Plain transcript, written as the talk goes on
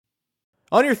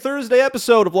On your Thursday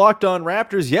episode of Locked On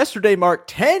Raptors, yesterday marked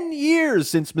 10 years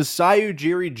since Masai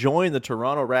Ujiri joined the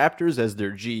Toronto Raptors as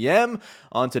their GM.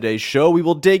 On today's show, we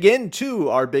will dig into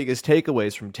our biggest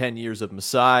takeaways from 10 years of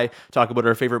Masai, talk about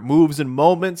our favorite moves and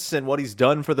moments and what he's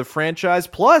done for the franchise.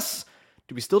 Plus,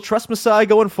 do we still trust Masai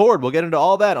going forward? We'll get into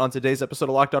all that on today's episode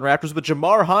of Locked On Raptors with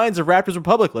Jamar Hines of Raptors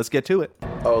Republic. Let's get to it.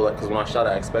 Because when I shot,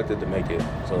 I expected to make it.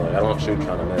 So, I don't shoot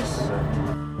trying to miss.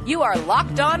 You are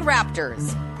Locked On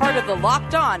Raptors, part of the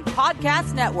Locked On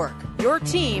Podcast Network, your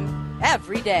team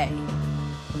every day.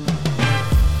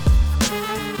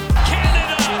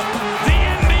 Canada, the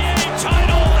NBA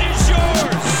title is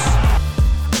yours.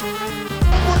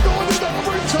 We're going to the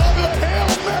overtime of the Hail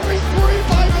Mary 3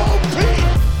 by Mo Pete.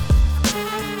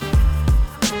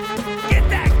 Get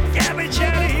that garbage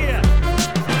out of here.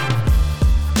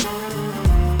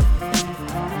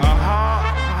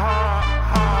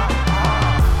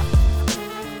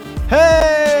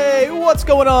 Hey, what's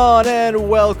going on? And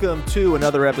welcome to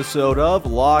another episode of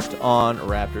Locked On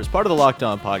Raptors, part of the Locked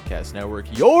On Podcast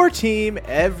Network, your team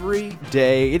every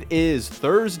day. It is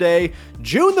Thursday,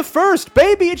 June the 1st,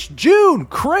 baby, it's June.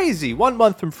 Crazy. 1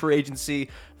 month from free agency.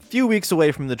 Few weeks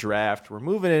away from the draft. We're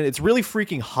moving in. It's really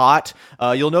freaking hot.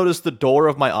 You'll notice the door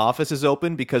of my office is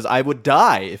open because I would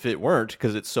die if it weren't,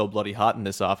 because it's so bloody hot in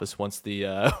this office once the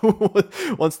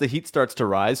once the heat starts to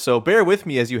rise. So bear with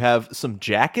me as you have some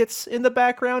jackets in the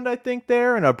background, I think,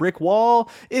 there, and a brick wall.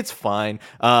 It's fine.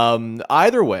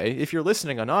 Either way, if you're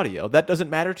listening on audio, that doesn't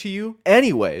matter to you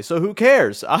anyway, so who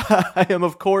cares? I am,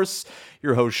 of course,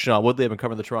 your host, Sean Woodley. I've been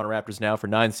covering the Toronto Raptors now for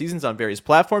 9 seasons on various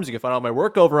platforms. You can find all my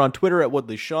work over on Twitter at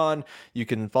WoodleySean. You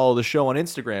can follow the show on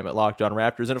Instagram at Locked On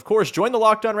Raptors. And of course, join the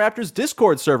Locked On Raptors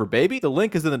Discord server, baby. The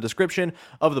link is in the description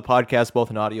of the podcast,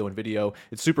 both in audio and video.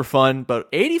 It's super fun. About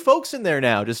 80 folks in there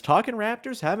now, just talking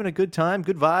Raptors, having a good time,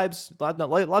 good vibes.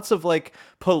 Lots of like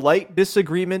polite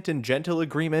disagreement and gentle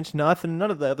agreement.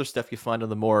 None of the other stuff you find on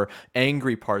the more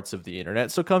angry parts of the internet.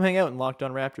 So come hang out in Locked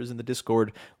On Raptors in the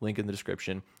Discord, link in the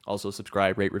description. Also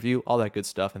subscribe, rate, review, all that good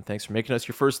stuff. And thanks for making us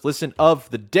your first listen of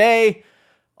the day.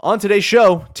 On today's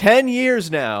show, 10 years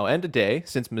now and a day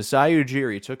since Masai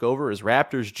Ujiri took over as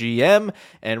Raptors GM,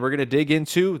 and we're going to dig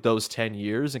into those 10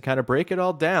 years and kind of break it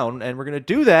all down, and we're going to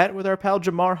do that with our pal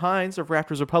Jamar Hines of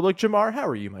Raptors Republic. Jamar, how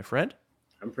are you, my friend?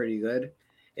 I'm pretty good.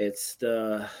 It's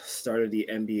the start of the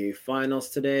NBA Finals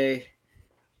today.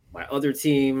 My other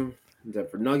team,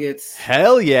 Denver Nuggets.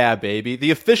 Hell yeah, baby.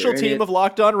 The official team of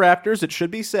Locked On Raptors, it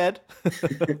should be said.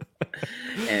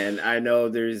 And I know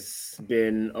there's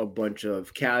been a bunch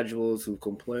of casuals who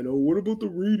complain, oh, what about the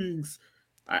ratings?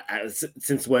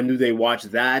 Since when do they watch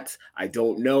that? I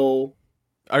don't know.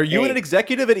 Are you an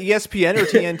executive at ESPN or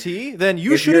TNT? Then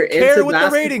you shouldn't care what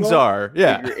the ratings are.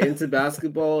 Yeah. If you're into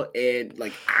basketball and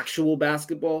like actual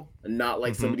basketball and not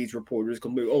like some of these reporters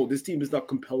complaining, oh, this team is not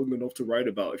compelling enough to write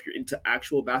about. If you're into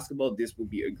actual basketball, this will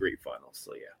be a great final.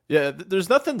 So, yeah. Yeah, there's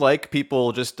nothing like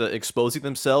people just exposing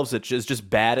themselves that is just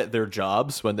bad at their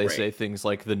jobs when they say things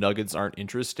like the Nuggets aren't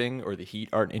interesting or the Heat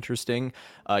aren't interesting.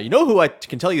 You know who I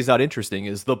can tell you is not interesting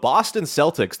is the Boston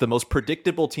Celtics, the most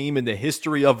predictable team in the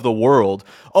history of the world.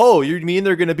 Oh, you mean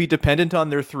they're going to be dependent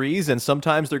on their threes and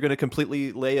sometimes they're going to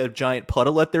completely lay a giant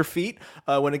puddle at their feet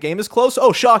when a game is close?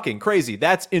 Oh, shocking, crazy.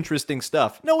 That's interesting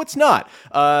stuff. No, it's not.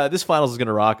 This finals is going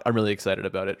to rock. I'm really excited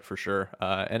about it for sure.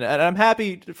 And I'm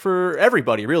happy for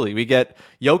everybody, really. We get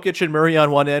Jokic and Murray on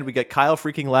one end. We get Kyle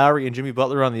freaking Lowry and Jimmy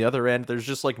Butler on the other end. There's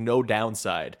just like no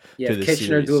downside to this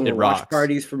Kitchener series. Doing watch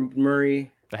parties for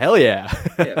Murray. Hell yeah.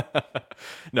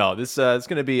 No, this it's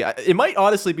going to be, it might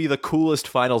honestly be the coolest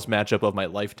finals matchup of my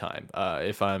lifetime,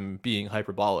 if I'm being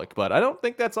hyperbolic, but I don't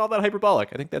think that's all that hyperbolic.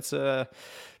 I think that's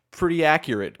pretty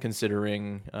accurate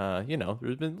considering,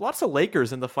 there's been lots of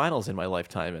Lakers in the finals in my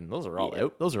lifetime, and those are all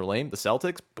out. Those are lame. The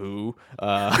Celtics, boo.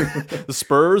 The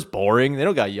Spurs, boring. They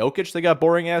don't got Jokic. They got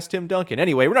boring-ass Tim Duncan.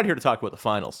 Anyway, we're not here to talk about the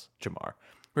finals, Jamar.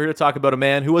 We're here to talk about a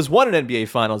man who has won an NBA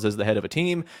Finals as the head of a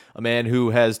team, a man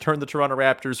who has turned the Toronto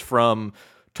Raptors from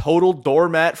total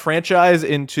doormat franchise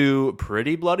into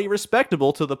pretty bloody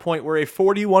respectable to the point where a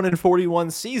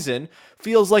 41-41 season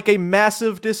feels like a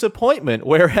massive disappointment,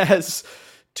 whereas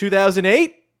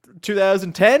 2008,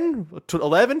 2010,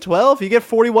 11, 12, you get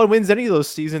 41 wins any of those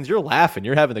seasons, you're laughing.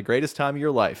 You're having the greatest time of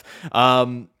your life.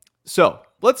 So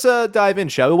let's dive in,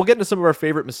 shall we? We'll get into some of our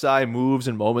favorite Masai moves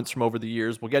and moments from over the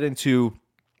years. We'll get into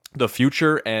the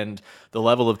future and the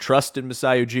level of trust in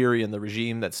Masai Ujiri and the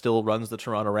regime that still runs the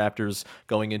Toronto Raptors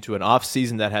going into an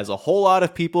offseason that has a whole lot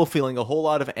of people feeling a whole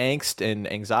lot of angst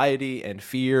and anxiety and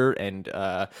fear and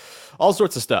all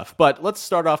sorts of stuff. But let's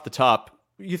start off the top.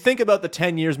 You think about the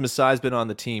 10 years Masai's been on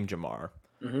the team, Jamar.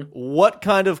 What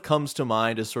kind of comes to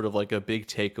mind as sort of like a big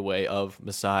takeaway of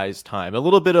Masai's time? A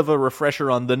little bit of a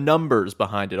refresher on the numbers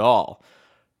behind it all.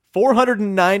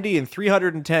 490 and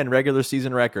 310 regular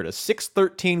season record, a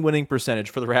 613 winning percentage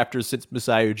for the Raptors since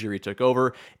Masai Ujiri took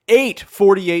over, 8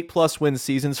 48-plus win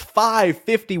seasons, 5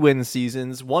 50-win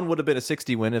seasons, one would have been a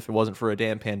 60 win if it wasn't for a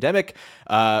damn pandemic,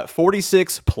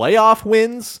 46 playoff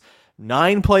wins,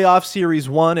 9 playoff series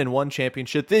won, and 1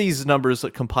 championship. These numbers are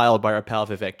compiled by our pal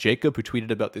Vivek Jacob, who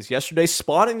tweeted about this yesterday,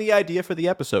 spawning the idea for the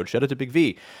episode. Shout out to Big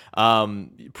V.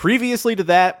 Previously to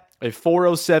that, a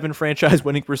 407 franchise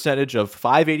winning percentage of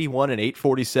 581 and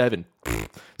 847.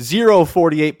 0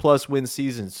 48-plus win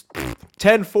seasons.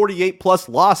 10 48-plus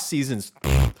loss seasons.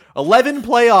 11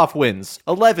 playoff wins.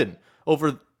 11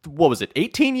 over, what was it,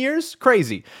 18 years?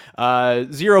 Crazy. 0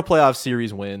 playoff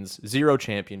series wins. 0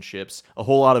 championships. A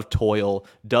whole lot of toil.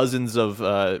 Dozens of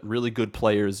really good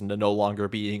players no longer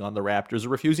being on the Raptors or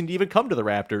refusing to even come to the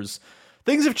Raptors.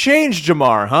 Things have changed,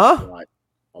 Jamar, huh?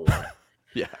 A lot.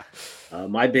 Yeah.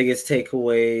 My biggest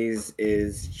takeaways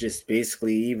is just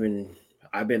basically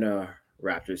I've been a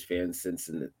Raptors fan since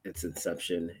its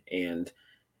inception, and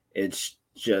it's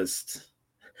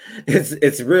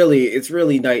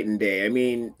really night and day. I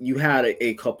mean, you had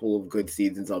a couple of good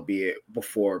seasons, albeit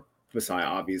before Masai,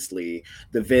 obviously.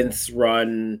 The Vince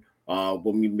run,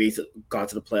 when we got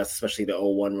to the playoffs, especially the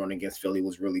 0-1 run against Philly,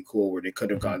 was really cool, where they could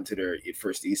have gotten to their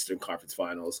first Eastern Conference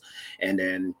Finals. And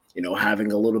then,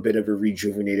 having a little bit of a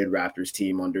rejuvenated Raptors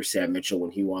team under Sam Mitchell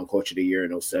when he won Coach of the Year in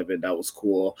 2007, that was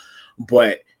cool.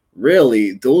 But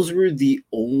really, those were the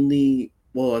only,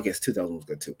 well, I guess 2000 was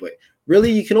good too, but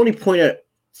really you can only point at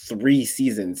 3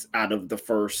 seasons out of the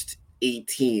first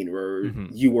 18 where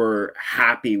you were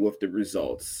happy with the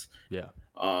results. Yeah.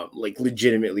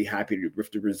 Legitimately happy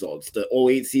with the results. The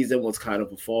 2008 season was kind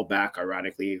of a fallback,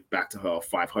 ironically, back to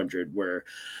 500 where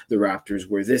the Raptors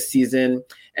were this season.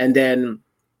 And then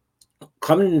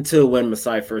coming into when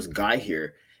Masai first got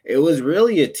here, it was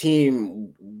really a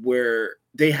team where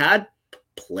they had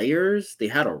players, they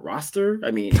had a roster.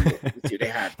 I mean, they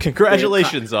had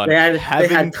congratulations on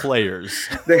having players.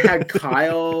 They had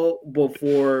Kyle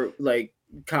before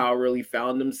Kyle really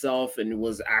found himself and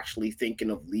was actually thinking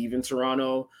of leaving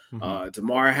Toronto.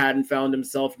 DeMar hadn't found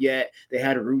himself yet. They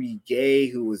had Rudy Gay,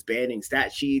 who was banning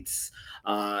stat sheets.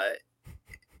 Amir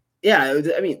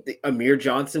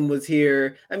Johnson was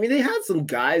here. I mean, they had some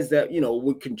guys that,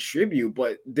 would contribute,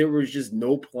 but there was just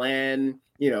no plan.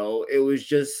 It was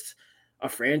just a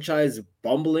franchise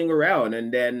bumbling around.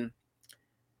 And then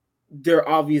there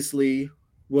obviously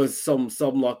was some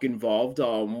luck involved.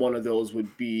 One of those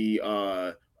would be,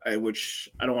 which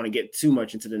I don't want to get too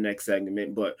much into the next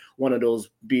segment, but one of those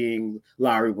being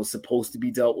Lowry was supposed to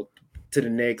be dealt with to the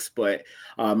Knicks, but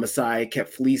Masai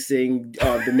kept fleecing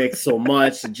the Knicks so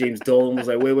much that James Dolan was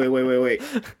like, wait.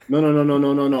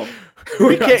 No.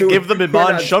 We can't give them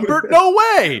Iman Shumpert. No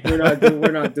way. We're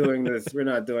not doing this. We're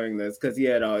not doing this because he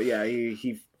had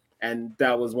he and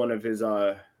that was one of his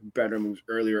better moves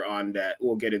earlier on that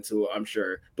we'll get into, I'm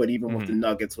sure. But even with the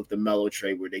Nuggets, with the Melo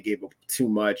trade where they gave up too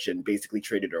much and basically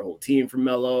traded their whole team for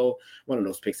Melo, one of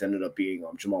those picks ended up being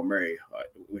Jamal Murray,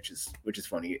 which is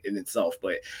funny in itself.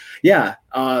 But yeah,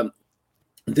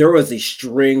 there was a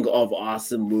string of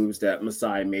awesome moves that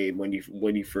Masai made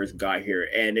when he first got here,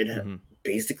 and it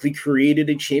basically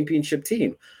created a championship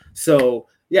team. So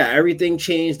yeah, everything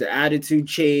changed. The attitude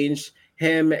changed.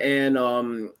 Him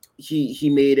and he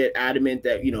made it adamant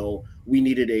that we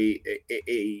needed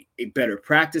a better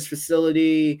practice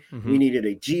facility. We needed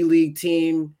a G League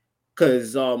team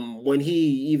because when he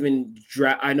even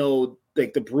I know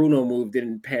the Bruno move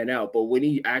didn't pan out, but when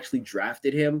he actually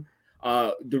drafted him,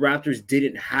 the Raptors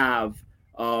didn't have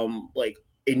a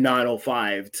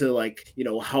 905 to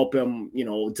help him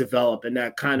develop, and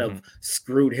that kind of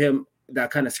screwed him. That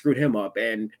kind of screwed him up,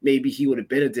 and maybe he would have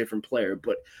been a different player.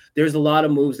 But there's a lot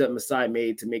of moves that Masai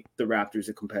made to make the Raptors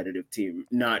a competitive team,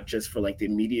 not just for the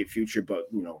immediate future, but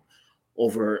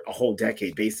over a whole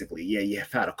decade, basically. Yeah, you've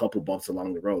had a couple bumps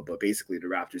along the road, but basically the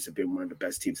Raptors have been one of the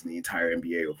best teams in the entire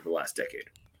NBA over the last decade.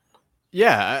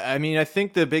 Yeah, I mean, I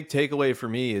think the big takeaway for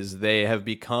me is they have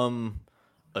become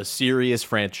a serious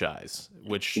franchise,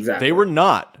 which they were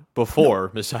not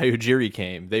before Masai Ujiri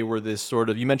came. They were this sort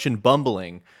of, you mentioned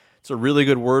bumbling. It's a really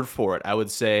good word for it. I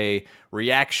would say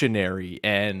reactionary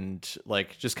and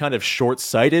just kind of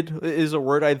short-sighted is a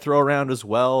word I'd throw around as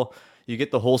well. You get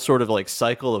the whole sort of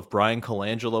cycle of Brian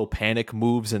Colangelo panic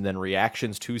moves and then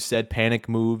reactions to said panic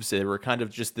moves. They were kind of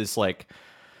just this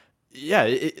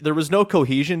there was no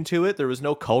cohesion to it. There was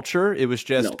no culture. It was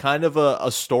just No. kind of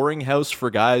a storing house for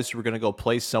guys who were going to go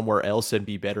play somewhere else and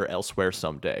be better elsewhere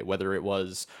someday. Whether it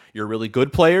was your really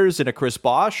good players in a Chris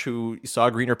Bosh who saw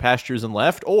greener pastures and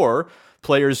left, or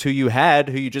players who you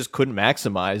just couldn't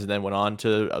maximize and then went on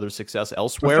to other success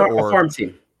elsewhere. A farm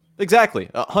team. Exactly,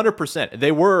 100%.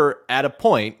 They were at a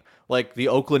point like the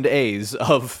Oakland A's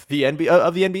of the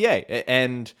NBA,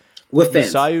 and With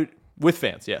fans. With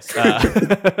fans, yes,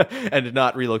 and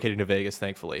not relocating to Vegas,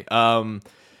 thankfully.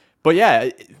 But yeah,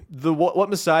 what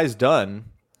Masai's done,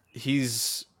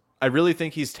 I really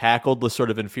think he's tackled the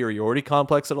sort of inferiority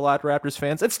complex that a lot of Raptors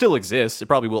fans. It still exists. It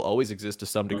probably will always exist to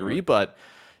some degree, but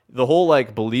the whole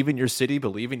like believe in your city,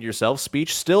 believe in yourself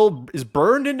speech still is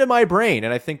burned into my brain,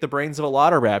 and I think the brains of a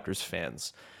lot of Raptors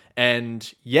fans.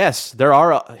 And yes, there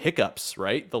are hiccups,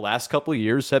 right? The last couple of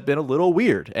years have been a little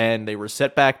weird, and they were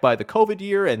set back by the COVID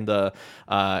year and the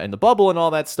bubble and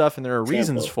all that stuff, and there are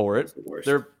reasons for it.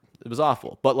 It was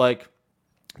awful, but like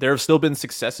there have still been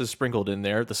successes sprinkled in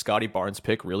there. The Scotty Barnes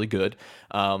pick, really good.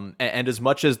 And as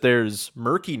much as there's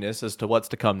murkiness as to what's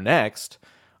to come next,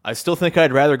 I still think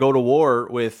I'd rather go to war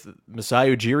with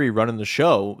Masai Ujiri running the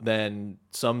show than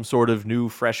some sort of new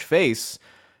fresh face,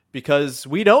 because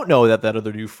we don't know that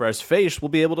other new fresh face will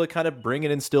be able to kind of bring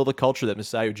and instill the culture that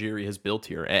Masai Ujiri has built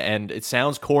here. And it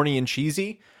sounds corny and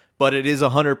cheesy, but it is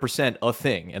 100% a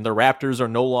thing. And the Raptors are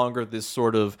no longer this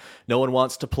sort of no one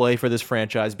wants to play for this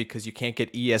franchise because you can't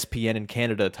get ESPN in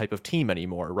Canada type of team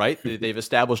anymore, right? They've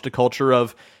established a culture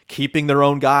of keeping their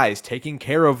own guys, taking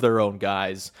care of their own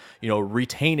guys,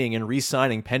 retaining and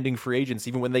re-signing pending free agents,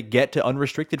 even when they get to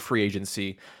unrestricted free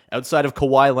agency. Outside of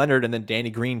Kawhi Leonard and then Danny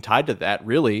Green tied to that,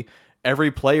 really, every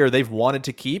player they've wanted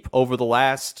to keep over the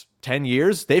last 10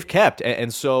 years, they've kept.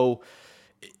 And so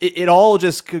it all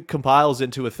just compiles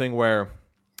into a thing where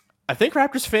I think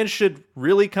Raptors fans should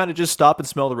really kind of just stop and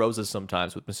smell the roses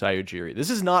sometimes with Masai Ujiri.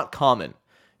 This is not common.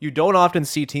 You don't often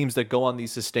see teams that go on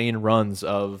these sustained runs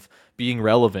of being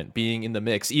relevant, being in the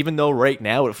mix, even though right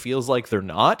now it feels like they're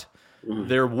not.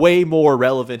 They're way more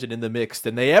relevant and in the mix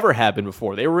than they ever have been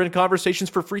before. They were in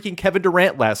conversations for freaking Kevin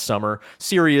Durant last summer,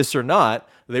 serious or not.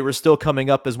 They were still coming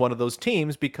up as one of those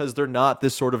teams because they're not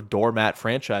this sort of doormat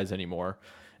franchise anymore.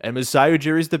 And Masai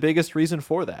Ujiri is the biggest reason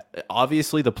for that.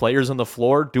 Obviously, the players on the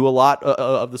floor do a lot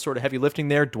of the sort of heavy lifting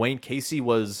there. Dwayne Casey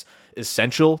was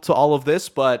essential to all of this,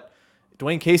 but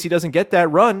Dwayne Casey doesn't get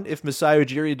that run if Masai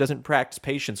Ujiri doesn't practice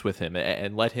patience with him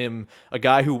and let him, a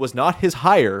guy who was not his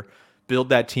hire, build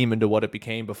that team into what it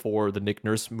became before the Nick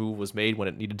Nurse move was made when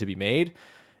it needed to be made.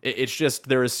 It's just,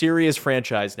 they're a serious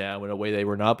franchise now in a way they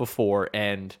were not before,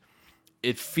 and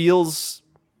it feels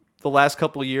the last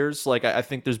couple of years, like I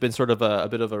think there's been sort of a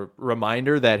bit of a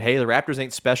reminder that, hey, the Raptors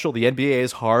ain't special. The NBA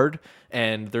is hard,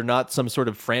 and they're not some sort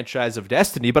of franchise of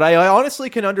destiny. But I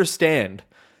honestly can understand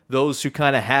those who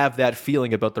kind of have that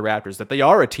feeling about the Raptors, that they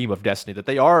are a team of destiny, that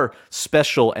they are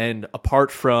special and apart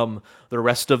from the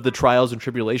rest of the trials and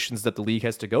tribulations that the league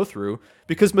has to go through,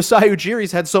 because Masai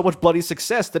Ujiri's had so much bloody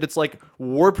success that it's like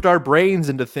warped our brains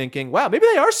into thinking, wow, maybe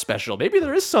they are special. Maybe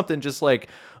there is something just like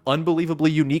unbelievably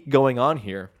unique going on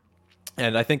here.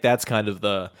 And I think that's kind of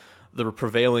the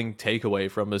prevailing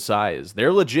takeaway from Masai is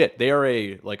they're legit. They are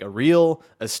a real,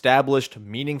 established,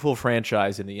 meaningful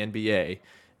franchise in the NBA,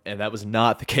 and that was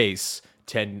not the case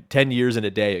 10 years and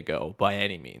a day ago by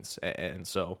any means. And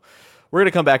so we're going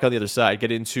to come back on the other side,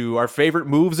 get into our favorite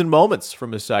moves and moments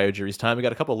from Masai Ujiri's time. We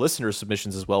got a couple of listener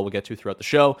submissions as well we'll get to throughout the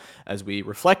show as we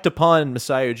reflect upon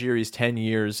Masai Ujiri's 10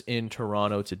 years in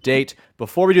Toronto to date.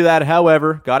 Before we do that,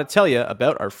 however, got to tell you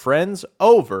about our friends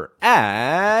over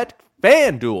at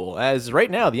FanDuel. As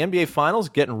right now, the NBA Finals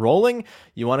getting rolling.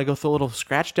 You want to go throw a little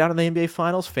scratch down in the NBA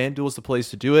Finals? FanDuel is the place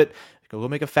to do it. Go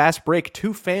make a fast break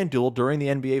to FanDuel during the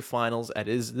NBA Finals.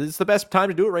 This is the best time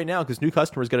to do it right now because new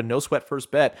customers get a no-sweat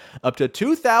first bet up to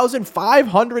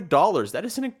 $2,500. That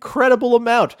is an incredible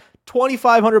amount.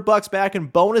 $2,500 back in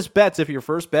bonus bets if your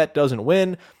first bet doesn't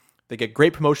win. They get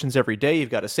great promotions every day. You've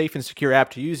got a safe and secure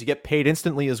app to use. You get paid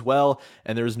instantly as well.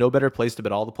 And there's no better place to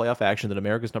bet all the playoff action than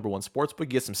America's #1 sportsbook. You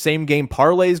get some same-game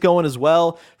parlays going as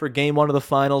well for Game 1 of the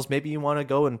Finals. Maybe you want to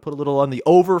go and put a little on the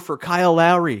over for Kyle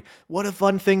Lowry. What a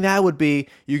fun thing that would be.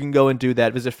 You can go and do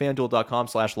that. Visit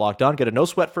FanDuel.com/LockedOn. Get a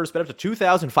no-sweat first bet up to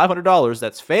 $2,500.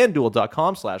 That's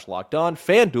FanDuel.com/LockedOn.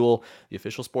 FanDuel, the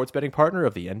official sports betting partner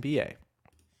of the NBA.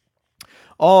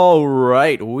 All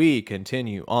right, we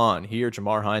continue on here.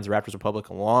 Jamar Hines, Raptors Republic,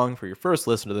 along for your first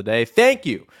listen of the day. Thank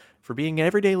you for being an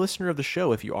everyday listener of the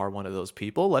show. If you are one of those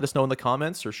people, let us know in the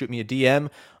comments or shoot me a DM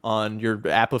on your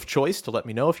app of choice to let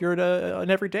me know if you're an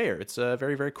everydayer. It's a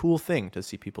very, very cool thing to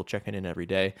see people checking in every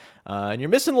day. And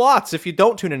you're missing lots if you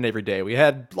don't tune in every day. We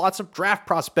had lots of draft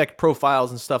prospect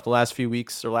profiles and stuff the last few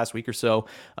weeks or last week or so.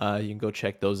 You can go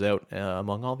check those out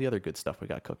among all the other good stuff we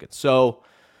got cooking. So,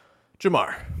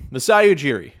 Jamar, Masai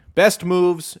Ujiri, best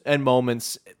moves and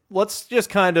moments. Let's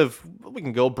just we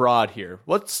can go broad here.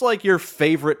 What's like your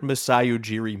favorite Masai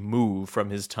Ujiri move from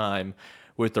his time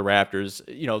with the Raptors?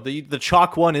 You know, the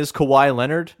chalk one is Kawhi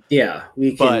Leonard. Yeah,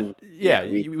 we can. But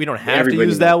we don't have to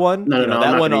use that one. No, that I'm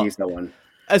not one. gonna use that one.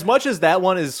 As much as that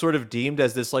one is sort of deemed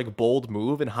as this like bold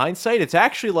move, in hindsight, it's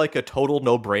actually like a total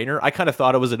no-brainer. I kind of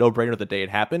thought it was a no-brainer the day it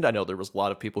happened. I know there was a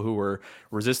lot of people who were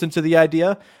resistant to the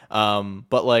idea.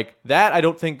 But like that, I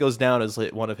don't think goes down as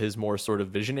like one of his more sort of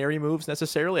visionary moves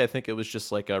necessarily. I think it was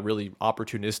just like a really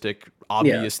opportunistic,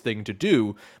 obvious thing to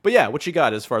do. But yeah, what you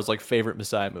got as far as like favorite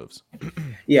Masai moves?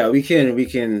 Yeah, we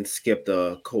can skip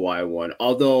the Kawhi one.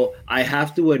 Although I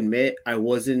have to admit, I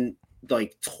wasn't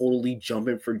like totally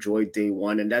jumping for joy day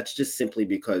one, and that's just simply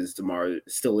because DeMar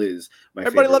still is my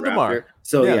Everybody favorite loved Raptor. DeMar.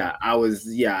 So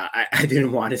I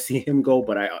didn't want to see him go,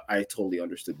 but I totally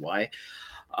understood why.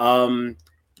 I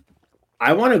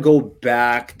want to go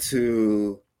back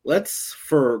to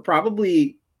for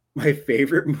probably my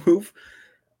favorite move.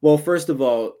 Well, first of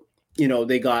all,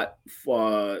 they got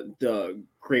the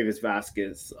Gravis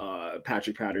Vasquez,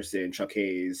 Patrick Patterson, Chuck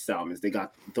Hayes, Salmons. They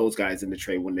got those guys in the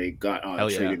trade when they got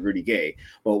traded Rudy Gay.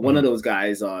 Well, one of those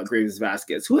guys, Gravis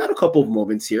Vasquez, who had a couple of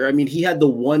moments here. I mean, he had the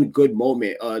one good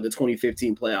moment, the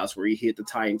 2015 playoffs, where he hit the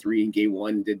tying three in game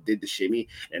one, did the shimmy,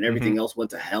 and everything else went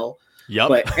to hell. Yep.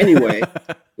 But anyway,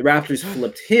 the Raptors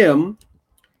flipped him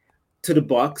to the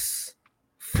Bucks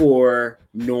for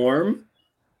Norm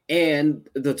and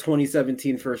the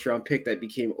 2017 first round pick that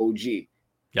became OG.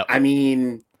 Yep. I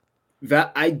mean,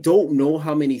 I don't know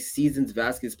how many seasons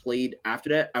Vasquez played after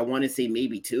that. I want to say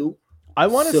maybe 2. I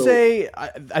want to say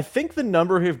I think the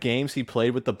number of games he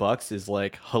played with the Bucks is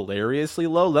like hilariously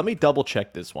low. Let me double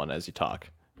check this one as you talk.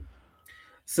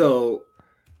 So,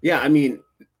 yeah, I mean,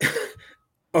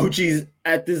 OG's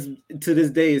to this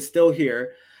day is still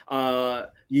here.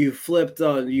 You flipped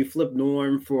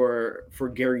Norm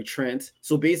for Gary Trent.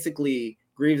 So basically,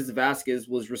 Graves Vasquez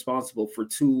was responsible for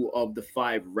 2 of the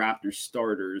 5 Raptors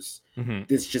starters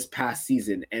this just past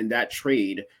season, and that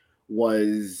trade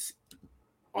was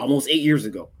almost 8 years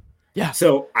ago. Yeah.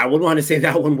 So I would want to say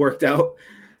that one worked out.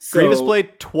 So, Graves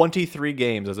played 23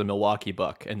 games as a Milwaukee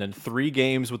Buck, and then 3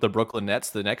 games with the Brooklyn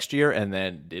Nets the next year, and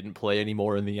then didn't play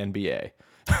anymore in the NBA.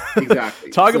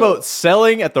 Exactly. Talk about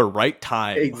selling at the right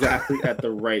time. Exactly, at the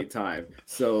right time.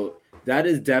 So that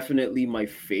is definitely my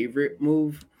favorite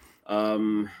move.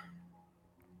 And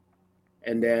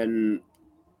then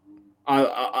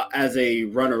as a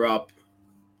runner-up,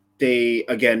 they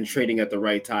again trading at the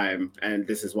right time, and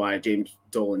this is why James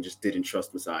Dolan just didn't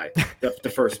trust Masai. The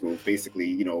first move, basically,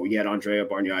 you had Andrea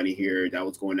Bargnani here, that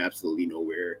was going absolutely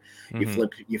nowhere.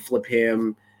 You flip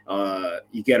him,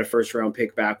 you get a first-round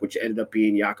pick back, which ended up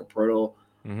being Jakob Poeltl,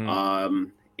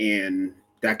 and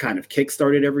that kind of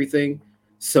kick-started everything.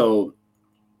 So,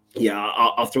 yeah,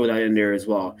 I'll throw that in there as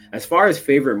well. As far as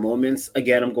favorite moments,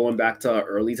 again, I'm going back to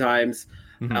early times.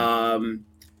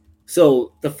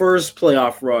 So the first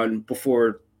playoff run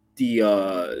before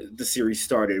the series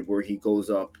started, where he goes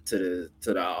up to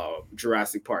the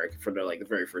Jurassic Park for the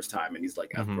very first time, and he's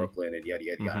like F Brooklyn and yada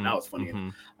yada yada. And that was funny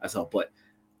as hell. But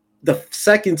the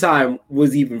second time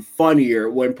was even funnier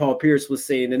when Paul Pierce was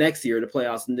saying the next year, the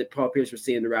playoffs, and Paul Pierce was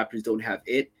saying the Raptors don't have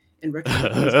it. And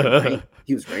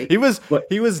he was right.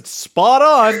 He was spot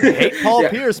on. Hate Paul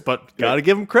Pierce, but gotta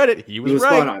give him credit. He was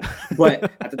right. Spot on.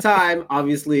 But at the time,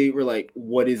 obviously, we're like,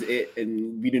 "What is it?"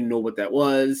 And we didn't know what that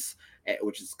was,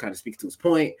 which is kind of speaks to his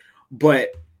point. But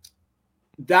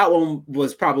that one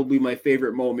was probably my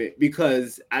favorite moment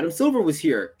because Adam Silver was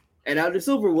here, and Adam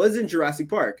Silver was in Jurassic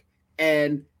Park,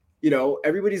 and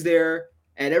everybody's there.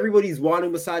 And everybody's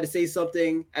wanting Masai to say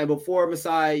something, and before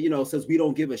Masai, says we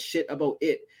don't give a shit about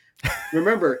it.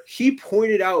 Remember, he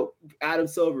pointed out Adam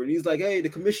Silver, and he's like, "Hey, the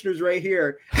commissioner's right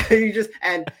here."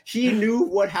 And he knew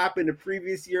what happened the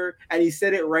previous year, and he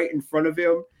said it right in front of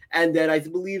him. And then I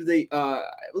believe it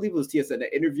was TSN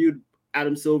that interviewed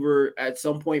Adam Silver at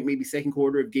some point, maybe second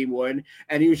quarter of game 1,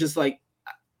 and he was just like,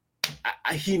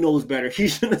 he knows better. He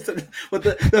shouldn't have said it. But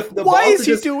the why is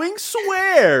he doing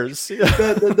swears?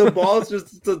 the balls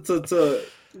just to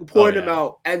point him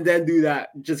out and then do that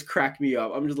just cracked me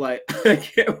up. I'm just like, I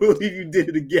can't believe you did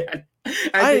it again.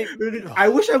 I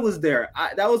wish I was there.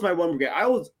 That was my one regret.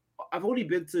 I've only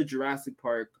been to Jurassic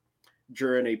Park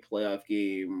during a playoff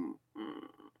game.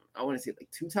 I want to say like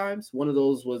 2 times. One of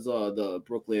those was the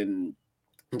Brooklyn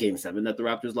Game 7 that the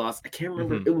Raptors lost. I can't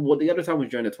remember. The other time was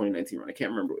during the 2019 run. I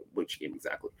can't remember which game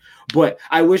exactly. But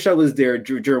I wish I was there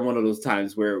during one of those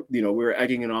times where we were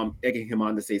egging him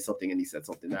on to say something, and he said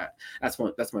something. That's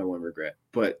my one regret.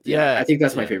 But yeah, I think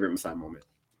that's my favorite Masai moment.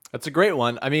 That's a great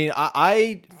one. I mean,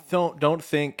 I don't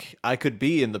think I could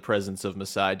be in the presence of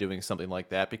Masai doing something like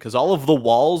that, because all of the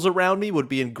walls around me would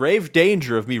be in grave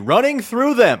danger of me running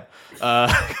through them.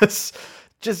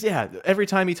 Every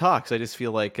time he talks, I just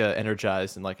feel like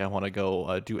energized and like I want to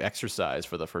go do exercise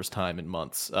for the first time in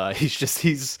months.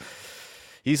 He's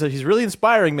really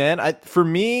inspiring, man. For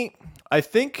me, I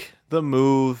think the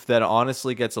move that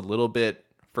honestly gets a little bit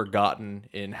forgotten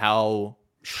in how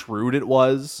shrewd it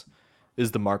was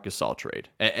is the Marc Gasol trade.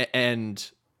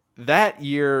 And that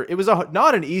year, it was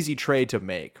not an easy trade to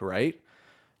make, right?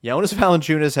 Jonas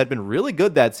Valanciunas had been really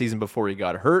good that season before he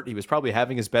got hurt. He was probably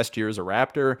having his best year as a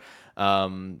Raptor.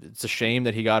 It's a shame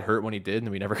that he got hurt when he did,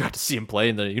 and we never got to see him play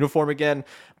in the uniform again.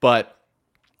 But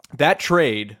that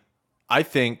trade, I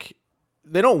think,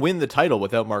 they don't win the title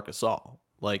without Marc Gasol.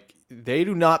 Like, they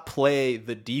do not play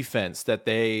the defense that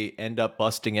they end up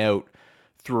busting out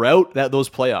throughout those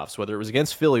playoffs, whether it was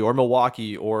against Philly or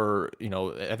Milwaukee or,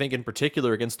 I think in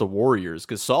particular against the Warriors.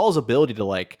 Gasol's ability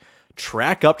to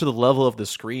track up to the level of the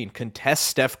screen, contest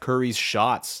Steph Curry's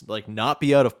shots, not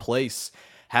be out of place,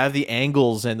 have the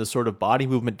angles and the sort of body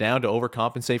movement down to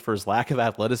overcompensate for his lack of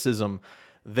athleticism.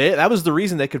 That was the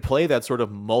reason they could play that sort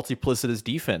of multiplicitous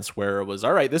defense where it was,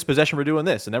 all right, this possession we're doing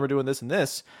this, and then we're doing this and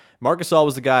this. Marc Gasol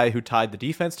was the guy who tied the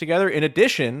defense together. In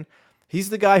addition, he's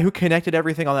the guy who connected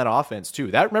everything on that offense,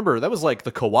 too. That was like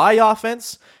the Kawhi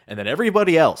offense and then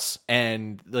everybody else.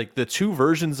 And the two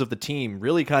versions of the team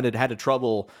really kind of had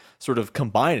trouble sort of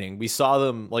combining. We saw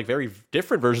them very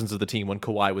different versions of the team when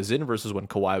Kawhi was in versus when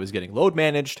Kawhi was getting load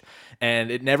managed. And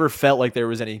it never felt like there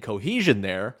was any cohesion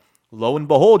there. Lo and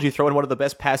behold, you throw in one of the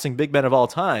best passing big men of all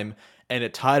time, and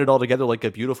it tied it all together like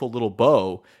a beautiful little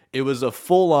bow. It was a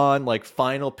full-on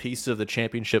final piece of the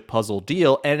championship puzzle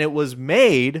deal, and it was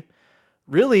made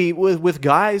really with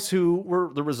guys who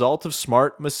were the result of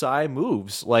smart Masai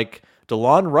moves, like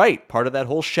DeLon Wright, part of that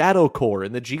whole shadow core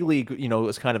in the G League,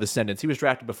 was kind of ascendance. He was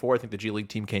drafted before I think the G League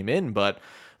team came in, but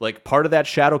part of that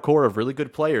shadow core of really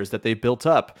good players that they built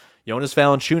up. Jonas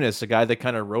Valanciunas, a guy they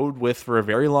kind of rode with for a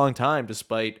very long time,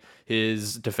 despite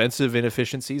his defensive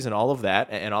inefficiencies and all of that.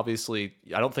 And obviously,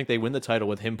 I don't think they win the title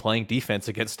with him playing defense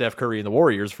against Steph Curry and the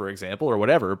Warriors, for example, or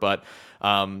whatever. But,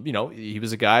 he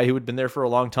was a guy who had been there for a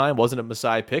long time, wasn't a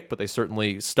Masai pick, but they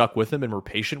certainly stuck with him and were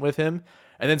patient with him.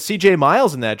 And then CJ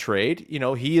Miles in that trade,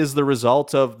 he is the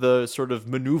result of the sort of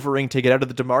maneuvering to get out of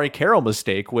the Damari Carroll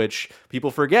mistake, which people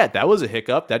forget. That was a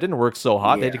hiccup. That didn't work so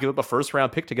hot. Yeah. They had to give up a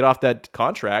first-round pick to get off that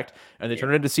contract, and they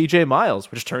turned it into CJ Miles,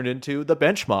 which turned into the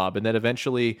bench mob, and then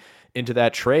eventually into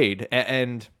that trade.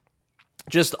 And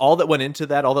just all that went into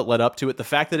that, all that led up to it, the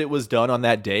fact that it was done on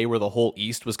that day where the whole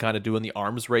East was kind of doing the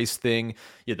arms race thing,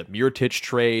 the Mirotic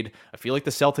trade. I feel like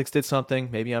the Celtics did something.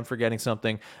 Maybe I'm forgetting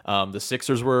something. The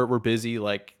Sixers were busy,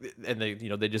 and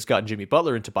they just got Jimmy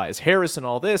Butler and Tobias Harris and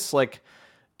all this.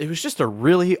 It was just a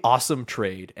really awesome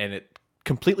trade, and it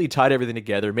completely tied everything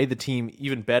together, made the team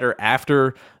even better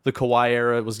after the Kawhi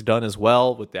era was done as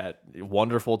well with that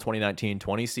wonderful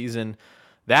 2019-20 season.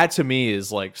 That to me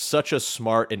is such a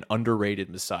smart and underrated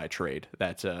Masai trade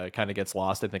that kind of gets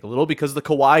lost, I think, a little because the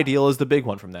Kawhi deal is the big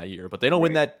one from that year. But they don't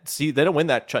win that. They don't win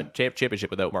that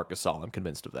championship without Marc Gasol. I'm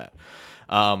convinced of that.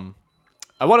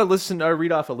 I want to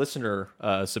read off a listener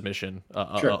submission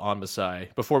on Masai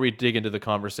before we dig into the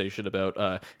conversation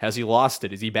about has he lost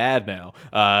it? Is he bad now?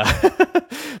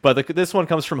 But this one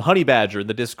comes from Honey Badger in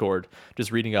the Discord.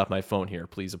 Just reading off my phone here.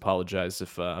 Please apologize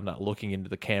if I'm not looking into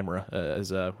the camera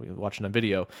as we're watching on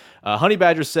video. Honey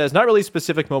Badger says, not really a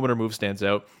specific moment or move stands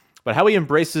out, but how he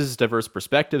embraces diverse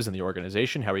perspectives in the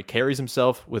organization, how he carries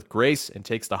himself with grace and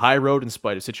takes the high road in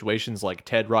spite of situations like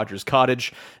Ted Rogers'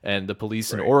 Cottage and the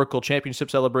Police and Oracle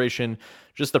Championship celebration,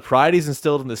 just the pride he's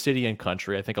instilled in the city and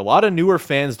country. I think a lot of newer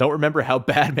fans don't remember how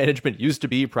bad management used to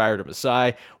be prior to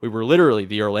Masai. We were literally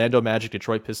the Orlando Magic,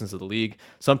 Detroit Pistons of the league.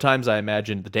 Sometimes I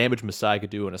imagine the damage Masai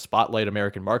could do in a spotlight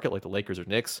American market like the Lakers or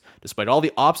Knicks. Despite all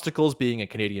the obstacles being a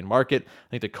Canadian market, I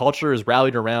think the culture is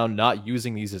rallied around not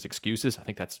using these as excuses. I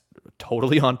think that's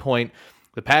totally on point.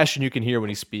 The passion you can hear when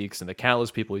he speaks and the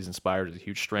countless people he's inspired is a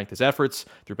huge strength. His efforts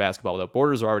through Basketball Without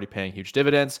Borders are already paying huge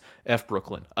dividends. F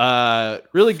Brooklyn.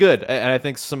 Really good. And I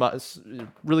think some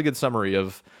really good summary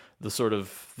of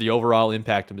the overall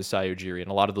impact of Masai Ujiri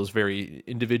and a lot of those very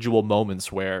individual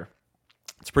moments where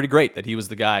it's pretty great that he was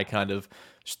the guy kind of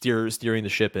steering the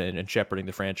ship in and shepherding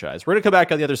the franchise. We're going to come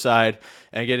back on the other side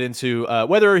and get into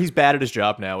whether he's bad at his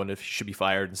job now and if he should be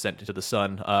fired and sent into the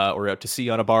sun or out to sea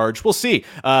on a barge. We'll see.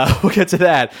 We'll get to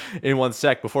that in one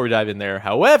sec before we dive in there.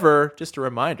 However, just a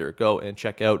reminder, go and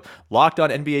check out Locked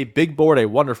On NBA Big Board, a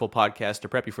wonderful podcast to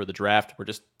prep you for the draft. We're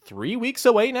just 3 weeks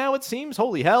away now, it seems.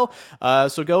 Holy hell.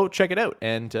 So go check it out.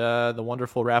 And the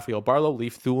wonderful Raphael Barlow,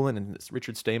 Leif Thulin, and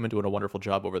Richard Stamen doing a wonderful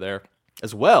job over there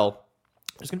as well.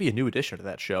 There's going to be a new addition to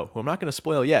that show, who I'm not going to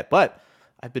spoil yet, but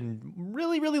I've been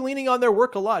really, really leaning on their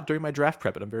work a lot during my draft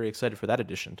prep, and I'm very excited for that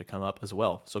addition to come up as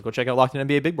well. So go check out Locked On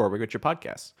NBA Big Board where you get your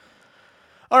podcasts.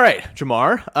 All right,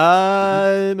 Jamar,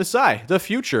 Masai, the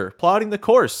future, plotting the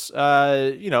course.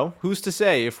 Who's to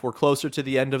say if we're closer to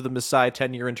the end of the Masai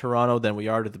tenure in Toronto than we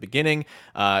are to the beginning?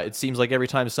 It seems like every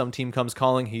time some team comes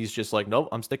calling, he's just like, nope,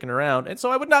 I'm sticking around. And so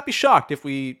I would not be shocked if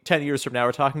we, 10 years from now,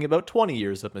 are talking about 20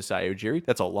 years of Masai Ujiri.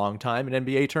 That's a long time in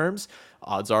NBA terms.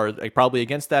 Odds are probably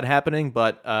against that happening,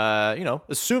 but,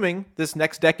 assuming this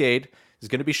next decade is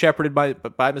going to be shepherded by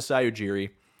Masai Ujiri,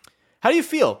 how do you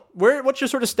feel? What's your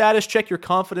sort of status check, your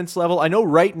confidence level? I know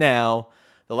right now,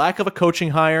 the lack of a coaching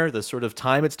hire, the sort of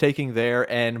time it's taking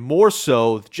there, and more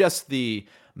so, just the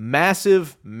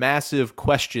massive, massive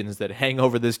questions that hang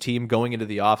over this team going into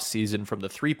the offseason, from the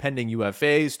 3 pending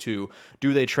UFAs to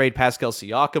do they trade Pascal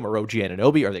Siakam or OG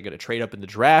Anunoby? Are they going to trade up in the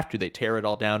draft? Do they tear it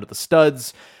all down to the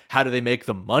studs? How do they make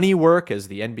the money work, as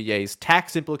the NBA's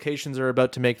tax implications are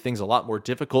about to make things a lot more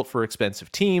difficult for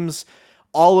expensive teams?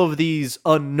 All of these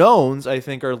unknowns, I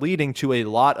think, are leading to a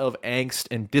lot of angst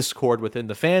and discord within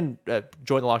the fan.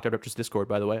 Join the Locked On Raptors Discord,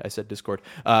 by the way. I said Discord.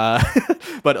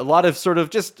 But a lot of sort of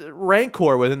just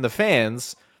rancor within the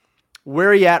fans. Where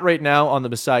are you at right now on the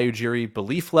Masai Ujiri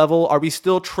belief level? Are we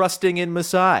still trusting in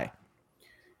Masai?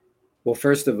 Well,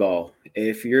 first of all,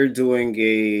 if you're doing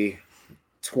a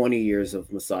 20 years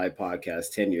of Masai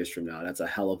podcast 10 years from now, that's a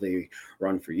hell of a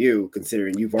run for you,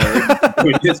 considering you've already been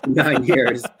doing this for 9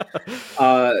 years.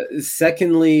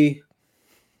 Secondly,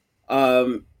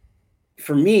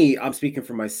 for me, I'm speaking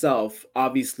for myself.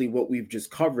 Obviously, what we've just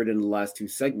covered in the last 2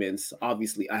 segments,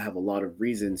 obviously I have a lot of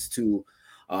reasons to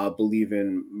believe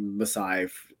in Masai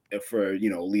for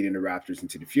leading the Raptors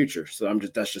into the future. So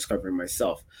that's just covering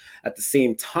myself. At the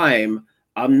same time,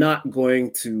 I'm not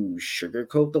going to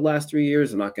sugarcoat the last 3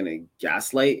 years. I'm not going to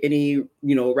gaslight any,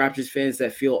 Raptors fans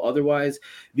that feel otherwise,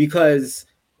 because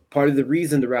part of the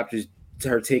reason the Raptors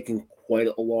are taking quite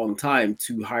a long time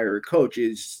to hire a coach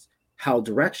is how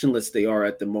directionless they are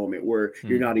at the moment, where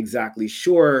you're not exactly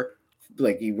sure,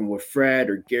 like even with Fred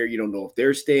or Gary, you don't know if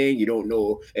they're staying. You don't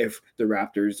know if the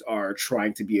Raptors are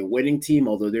trying to be a winning team,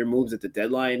 although their moves at the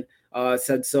deadline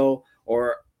said so,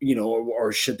 or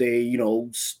should they,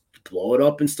 blow it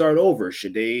up and start over?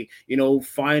 Should they,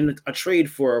 find a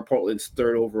trade for Portland's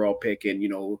 3rd overall pick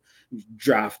and,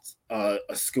 draft a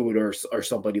Scooter or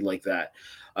somebody like that?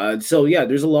 So yeah,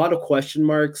 there's a lot of question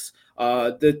marks.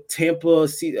 The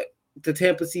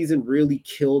Tampa season really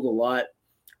killed a lot.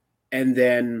 And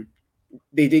then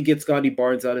they did get Scotty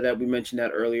Barnes out of that. We mentioned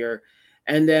that earlier.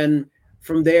 And then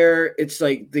from there, it's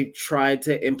like they tried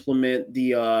to implement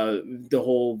the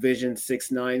whole Vision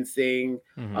 6-9 thing.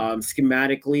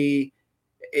 Schematically.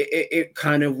 It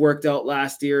kind of worked out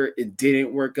last year. It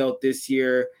didn't work out this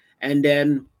year. And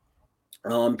then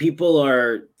people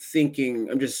are thinking,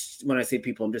 when I say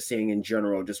people, I'm just saying in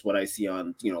general, just what I see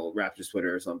on, Raptors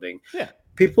Twitter or something. Yeah.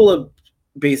 People have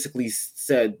basically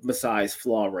said Masai's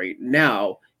flaw right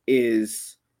now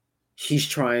is he's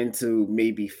trying to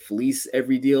maybe fleece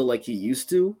every deal like he used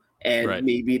to. And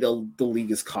maybe the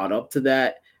league is caught up to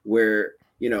that, where,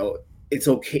 it's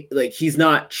okay. Like, he's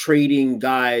not trading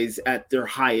guys at their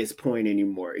highest point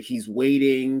anymore. He's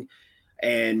waiting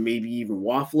and maybe even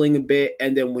waffling a bit.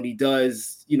 And then when he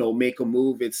does, make a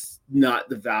move, it's not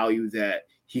the value that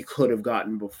he could have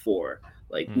gotten before.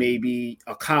 Like maybe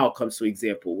a Kyle comes to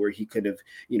example where he could have,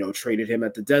 traded him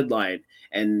at the deadline.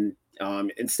 And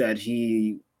instead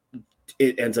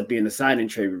it ends up being a sign and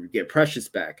trade where we get Precious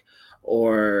back.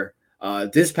 Or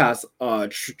this past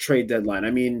trade deadline,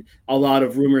 I mean, a lot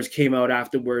of rumors came out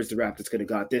afterwards. The Raptors could have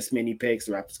got this many picks.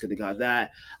 The Raptors could have got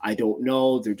that. I don't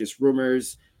know. They're just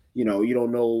rumors. You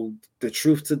don't know the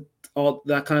truth to all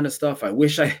that kind of stuff. I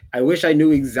wish I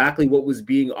knew exactly what was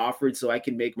being offered so I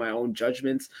can make my own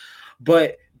judgments.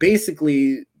 But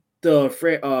basically,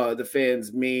 the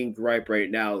fans' main gripe right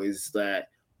now is that,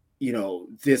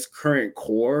 this current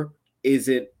core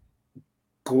isn't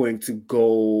going to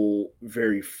go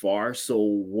very far. So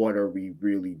what are we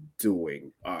really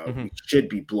doing? We should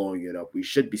be blowing it up. We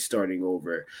should be starting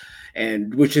over,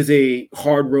 and which is a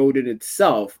hard road in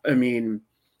itself. I mean,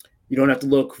 you don't have to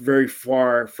look very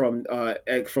far from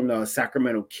the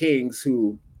Sacramento Kings,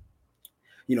 who,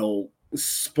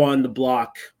 spun the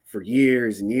block for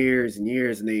years and years and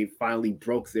years, and they finally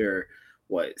broke their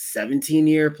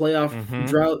 17-year playoff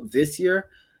drought this year.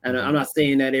 And I'm not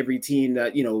saying that every team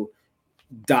that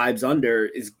dives under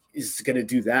is going to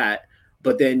do that,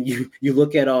 but then you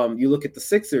look at the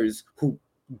Sixers, who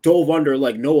dove under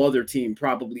like no other team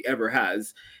probably ever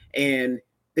has, and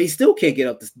they still can't get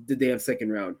up the damn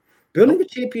second round. Building a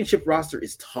championship roster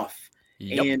is tough.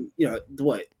 Yep. And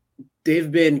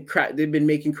they've been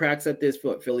making cracks at this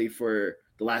Philly for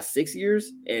the last 6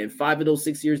 years, and 5 of those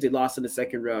 6 years they lost in the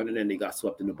second round, and then they got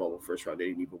swept in the bubble first round. They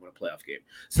didn't even win a playoff game.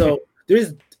 So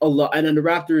there's a lot. And then the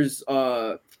Raptors,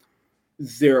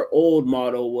 their old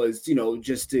motto was,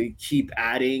 just to keep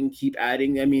adding.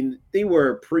 I mean, they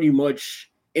were pretty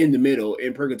much in the middle,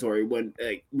 in purgatory, when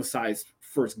Masai's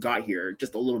first got here,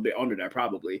 just a little bit under that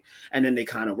probably, and then they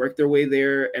kind of worked their way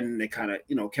there, and they kind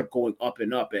of kept going up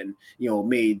and up, and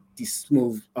made these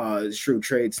smooth, shrewd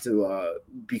trades to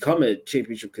become a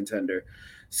championship contender.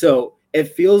 So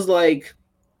it feels like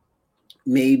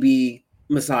maybe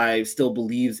Masai still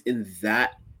believes in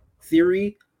that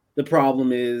theory. The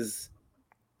problem is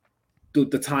the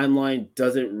timeline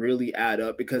doesn't really add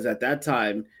up, because at that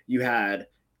time you had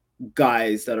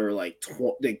guys that are like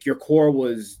your core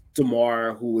was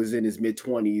DeMar, who was in his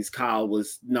mid-20s. Kyle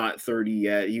was not 30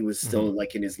 yet. He was still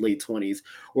like in his late 20s.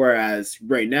 Whereas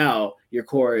right now, your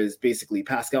core is basically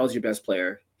Pascal's your best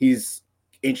player. He's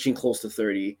inching close to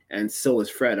 30, and so is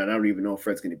Fred. And I don't even know if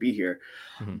Fred's going to be here.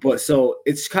 But so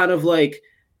it's kind of like,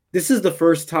 this is the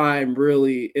first time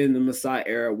really in the Masai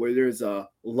era where there's a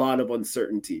lot of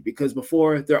uncertainty, because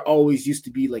before there always used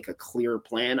to be like a clear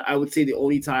plan. I would say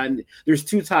there's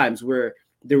 2 times where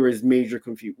there was major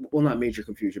confusion. Well, not major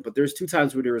confusion, but there's 2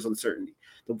 times where there was uncertainty.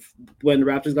 When the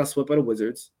Raptors got swept by the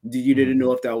Wizards, you didn't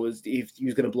know if he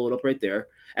was going to blow it up right there.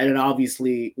 And then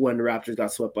obviously when the Raptors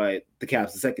got swept by the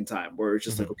Cavs the second time, where it's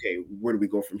just like, okay, where do we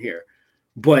go from here?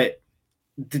 But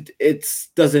it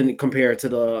doesn't compare to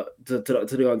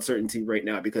the uncertainty right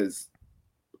now, because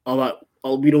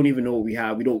we don't even know what we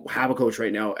have. We don't have a coach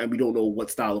right now, and we don't know what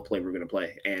style of play we're going to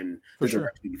play, and there's a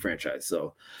franchise.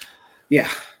 So yeah,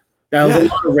 that was a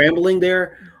lot of rambling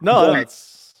there. No, I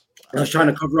was trying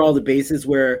to cover all the bases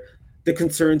where the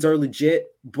concerns are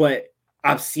legit, but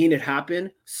I've seen it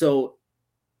happen, so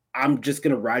I'm just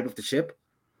going to ride with the ship.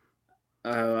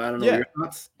 I don't know your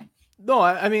thoughts. No,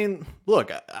 I mean,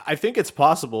 look, I think it's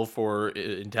possible for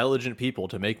intelligent people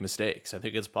to make mistakes. I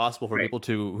think it's possible for people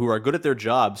who are good at their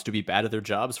jobs to be bad at their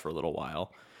jobs for a little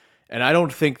while. And I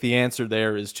don't think the answer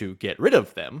there is to get rid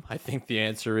of them. I think the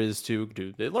answer is do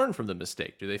they learn from the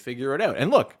mistake? Do they figure it out?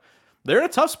 And look, they're in a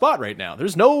tough spot right now.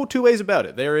 There's no 2 ways about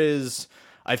it. There is,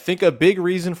 I think, a big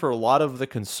reason for a lot of the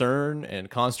concern and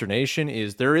consternation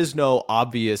is there is no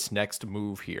obvious next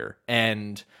move here.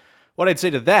 And what I'd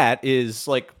say to that is,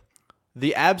 like,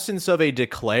 the absence of a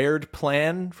declared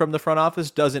plan from the front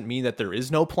office doesn't mean that there is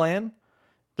no plan.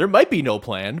 There might be no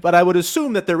plan, but I would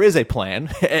assume that there is a plan,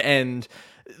 and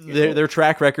their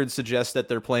track record suggests that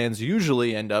their plans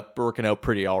usually end up working out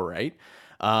pretty all right.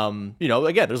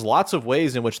 Again, there's lots of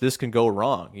ways in which this can go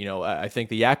wrong. I think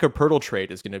the Jakob Poeltl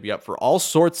trade is going to be up for all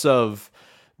sorts of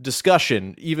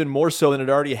discussion, even more so than it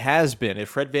already has been. If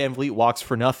Fred VanVleet walks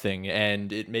for nothing,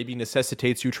 and it maybe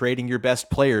necessitates you trading your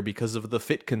best player because of the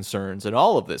fit concerns and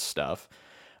all of this stuff,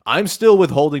 I'm still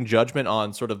withholding judgment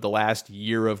on sort of the last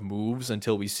year of moves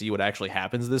until we see what actually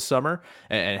happens this summer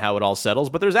and how it all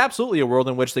settles. But there's absolutely a world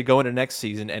in which they go into next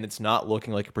season and it's not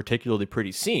looking like a particularly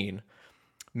pretty scene.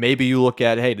 Maybe you look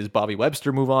at, hey, does Bobby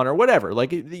Webster move on or whatever?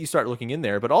 Like, you start looking in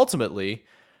there, but ultimately,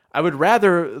 I would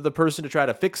rather the person to try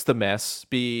to fix the mess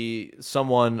be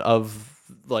someone of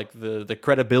like the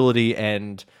credibility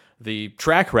and the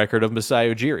track record of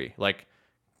Masai Ujiri. Like,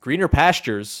 greener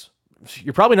pastures,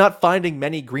 you're probably not finding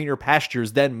many greener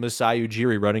pastures than Masai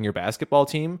Ujiri running your basketball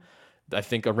team. I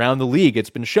think around the league, it's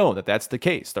been shown that that's the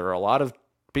case. There are a lot of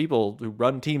people who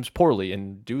run teams poorly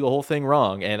and do the whole thing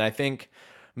wrong. And I think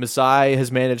Masai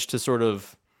has managed to sort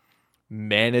of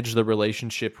manage the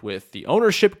relationship with the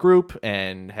ownership group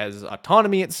and has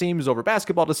autonomy, it seems, over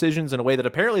basketball decisions in a way that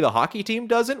apparently the hockey team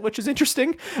doesn't, which is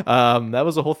interesting. That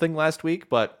was a whole thing last week,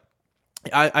 but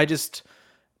I just,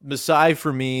 Masai,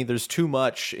 for me, there's too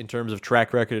much in terms of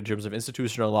track record, in terms of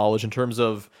institutional knowledge, in terms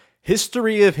of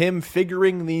history of him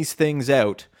figuring these things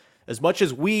out as much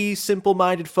as we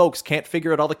simple-minded folks can't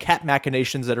figure out all the cat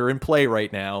machinations that are in play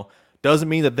right now, doesn't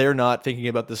mean that they're not thinking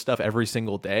about this stuff every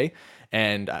single day.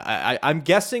 And I'm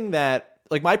guessing that,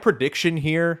 like, my prediction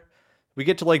here, we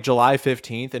get to like July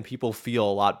 15th and people feel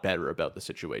a lot better about the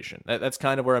situation. That's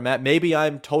kind of where I'm at. Maybe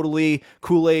I'm totally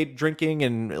Kool-Aid drinking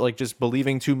and like just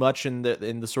believing too much in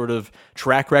the sort of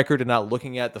track record and not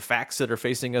looking at the facts that are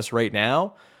facing us right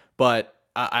now. But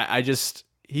I just,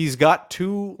 he's got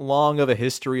too long of a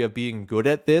history of being good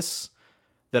at this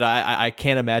that I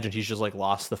can't imagine he's just like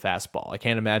lost the fastball. I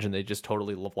can't imagine they just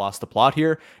totally lost the plot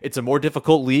here. It's a more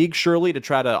difficult league, surely, to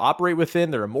try to operate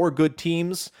within. There are more good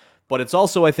teams. But it's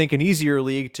also, I think, an easier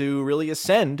league to really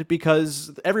ascend because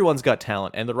everyone's got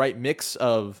talent, and the right mix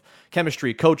of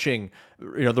chemistry, coaching,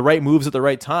 the right moves at the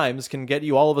right times can get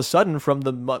you all of a sudden from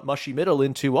the mushy middle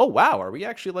into, oh, wow, are we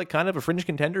actually like kind of a fringe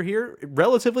contender here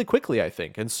relatively quickly, I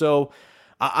think. And so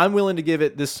I'm willing to give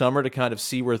it this summer to kind of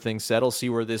see where things settle, see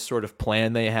where this sort of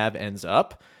plan they have ends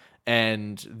up.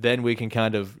 And then we can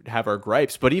kind of have our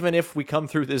gripes. But even if we come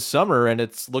through this summer and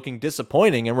it's looking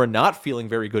disappointing and we're not feeling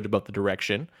very good about the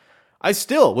direction, I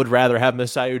still would rather have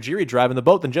Masai Ujiri driving the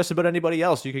boat than just about anybody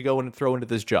else you could go and throw into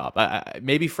this job.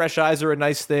 Maybe fresh eyes are a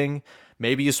nice thing.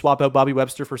 Maybe you swap out Bobby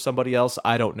Webster for somebody else.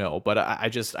 I don't know. But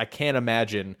I can't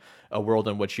imagine a world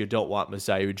in which you don't want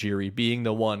Masai Ujiri being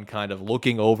the one kind of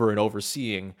looking over and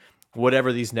overseeing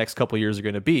whatever these next couple years are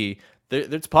going to be.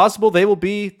 It's possible they will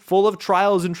be full of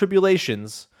trials and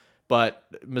tribulations, but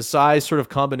Masai's sort of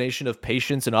combination of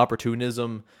patience and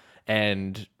opportunism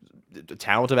and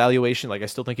talent evaluation, like I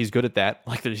still think he's good at that.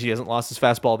 Like he hasn't lost his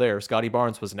fastball there. Scotty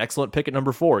Barnes was an excellent pick at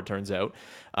number 4, it turns out.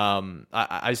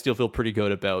 I still feel pretty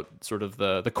good about sort of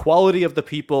the quality of the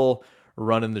people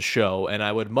running the show, and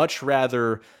I would much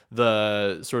rather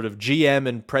the sort of GM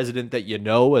and president that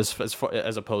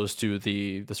as opposed to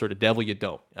the sort of devil you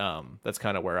don't. That's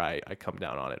kind of where I come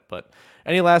down on it. But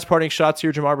any last parting shots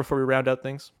here, Jamar, before we round out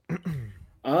things?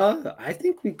 I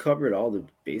think we covered all the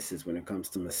bases when it comes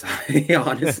to Masai.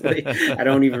 Honestly, I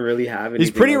don't even really have anything.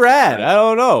 He's pretty rad. I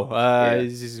don't know. Yeah.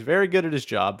 He's very good at his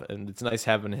job, and it's nice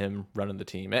having him running the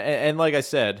team. And like I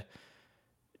said,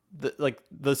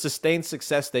 the sustained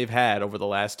success they've had over the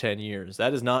last 10 years,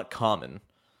 that is not common,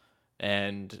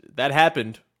 and that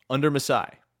happened under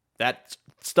Masai. That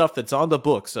stuff that's on the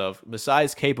books of Masai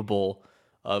is capable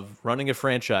of running a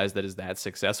franchise that is that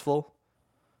successful.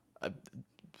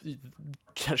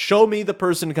 Show me the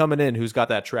person coming in who's got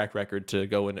that track record to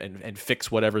go and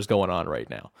fix whatever's going on right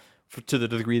now, to the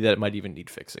degree that it might even need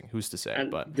fixing. Who's to say?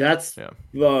 And but that's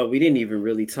well, we didn't even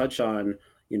really touch on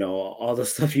all the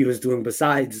stuff he was doing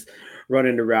besides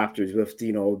running the Raptors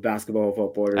with basketball,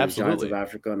 football, Giants of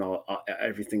Africa, and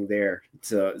everything there.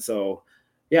 So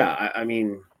yeah, I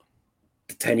mean,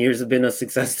 10 years have been a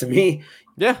success to me.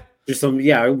 Yeah, there's some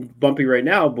bumpy right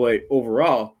now, but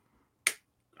overall,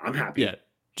 I'm happy. Yeah.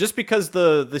 Just because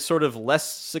the sort of less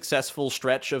successful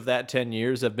stretch of that 10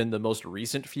 years have been the most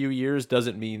recent few years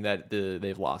doesn't mean that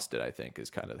they've lost it, I think, is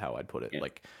kind of how I'd put it. Yeah.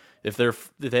 Like, if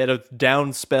they had a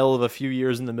down spell of a few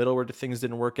years in the middle where things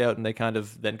didn't work out and they kind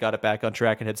of then got it back on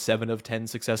track and had 7 of 10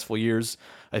 successful years,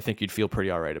 I think you'd feel pretty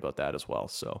all right about that as well.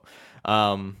 So,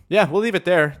 yeah, we'll leave it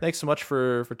there. Thanks so much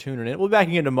for tuning in. We'll be back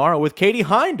again tomorrow with Katie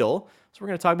Heindel. So we're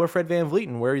going to talk about Fred VanVleet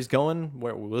and where he's going.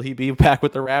 Where will he be back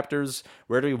with the Raptors?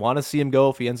 Where do we want to see him go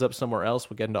if he ends up somewhere else?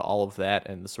 We'll get into all of that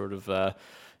and the sort of,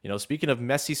 speaking of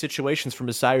messy situations for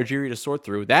Masai Ujiri to sort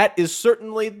through, that is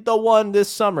certainly the one this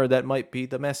summer that might be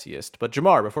the messiest. But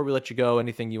Jamar, before we let you go,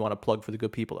 anything you want to plug for the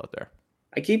good people out there?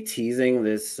 I keep teasing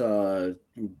this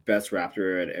best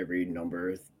Raptor at every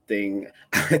number thing.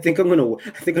 I think I'm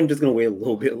just gonna wait a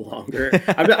little bit longer.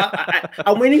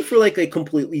 I'm waiting for like a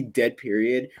completely dead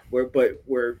period where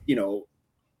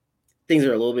things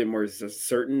are a little bit more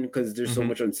certain because there's so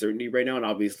much uncertainty right now, and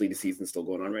obviously the season's still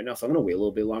going on right now, so I'm gonna wait a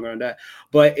little bit longer on that.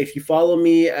 But if you follow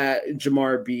me at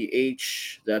Jamar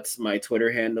BH, that's my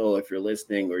Twitter handle if you're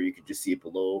listening, or you could just see it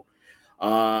below.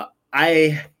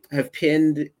 I have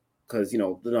pinned, because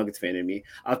the Nuggets fan in me,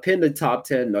 I've pinned the top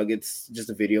 10 Nuggets, just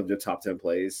a video of the top 10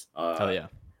 plays Hell yeah.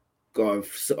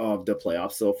 of the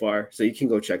playoffs so far, so you can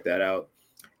go check that out.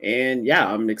 And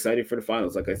yeah, I'm excited for the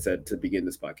finals, like I said to begin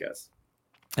this podcast.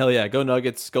 Hell yeah, go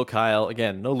Nuggets, go Kyle.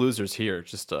 Again, no losers here,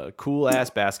 just a cool ass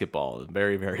basketball.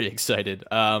 Very, very excited.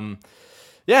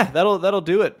 Yeah, that'll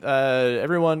do it.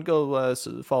 Everyone go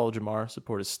follow Jamar,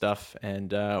 support his stuff,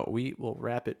 and we will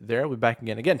wrap it there. We'll be back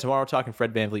again tomorrow talking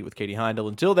Fred VanVleet with Katie Heindel.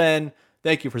 Until then,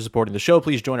 thank you for supporting the show.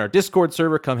 Please join our Discord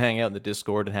server. Come hang out in the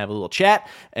Discord and have a little chat.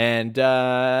 And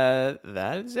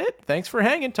that is it. Thanks for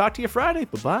hanging. Talk to you Friday.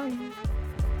 Bye-bye.